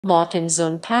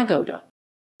Mawtinzun Pagoda.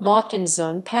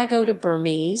 Mawtinzun Pagoda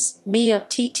Burmese, Myat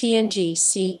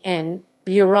Ttngcn,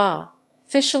 Bura,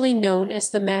 officially known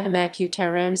as the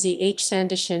Mahāmakuṭaraṃsi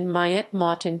Hsandawshin Myat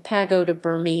Mawtin Pagoda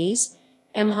Burmese,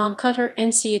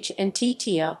 Mahāmakuṭaraṃsi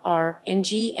Nttia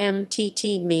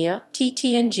Ngmtt Mya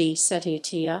Ttng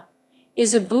Setitya,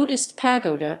 is a Buddhist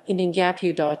pagoda in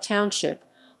Ngapudaw Township,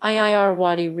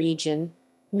 Ayeyarwady Region,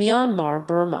 Myanmar,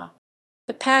 Burma.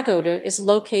 The pagoda is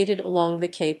located along the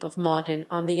Cape of Mawtin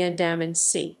on the Andaman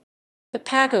Sea. The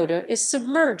pagoda is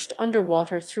submerged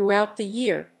underwater throughout the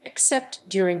year, except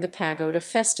during the Pagoda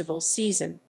Festival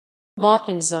season.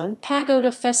 Mawtinzun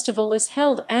Pagoda Festival is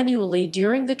held annually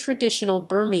during the traditional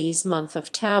Burmese month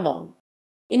of Tabaung.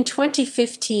 In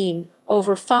 2015,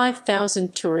 over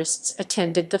 5,000 tourists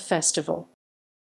attended the festival.